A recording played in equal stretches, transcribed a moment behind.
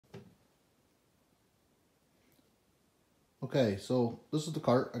Okay, so this is the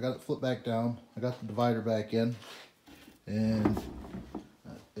cart. I got it flipped back down. I got the divider back in, and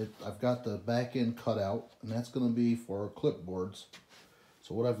I've got the back end cut out, and that's going to be for clipboards.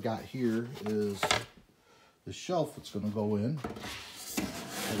 So what I've got here is the shelf that's going to go in.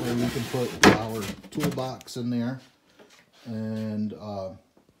 That way we can put our toolbox in there, and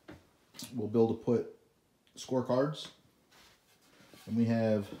we'll be able to put scorecards. And we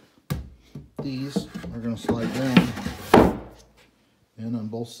have these are going to slide down in on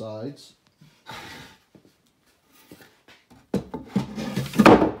both sides.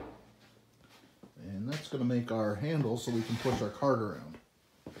 And that's going to make our handle so we can push our cart around.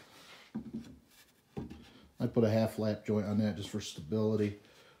 I put a half lap joint on that just for stability.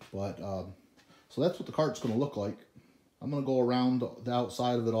 But so that's what the cart's going to look like. I'm going to go around the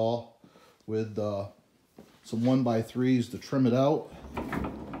outside of it all with some 1x3s to trim it out.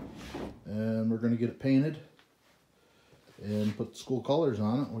 And we're going to get it painted and put the school colors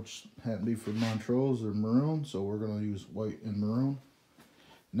on it, which happen to be for Montrose or maroon, so we're going to use white and maroon.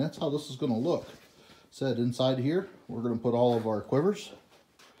 And that's how this is going to look. Said inside here, we're going to put all of our quivers.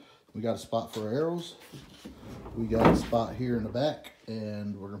 We got a spot for our arrows. We got a spot here in the back,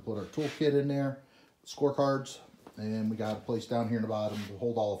 and we're going to put our toolkit in there, scorecards, and we got a place down here in the bottom to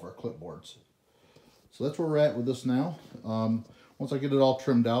hold all of our clipboards. So that's where we're at with this now. Once I get it all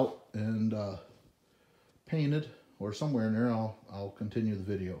trimmed out and painted, or somewhere in there, I'll continue the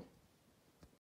video.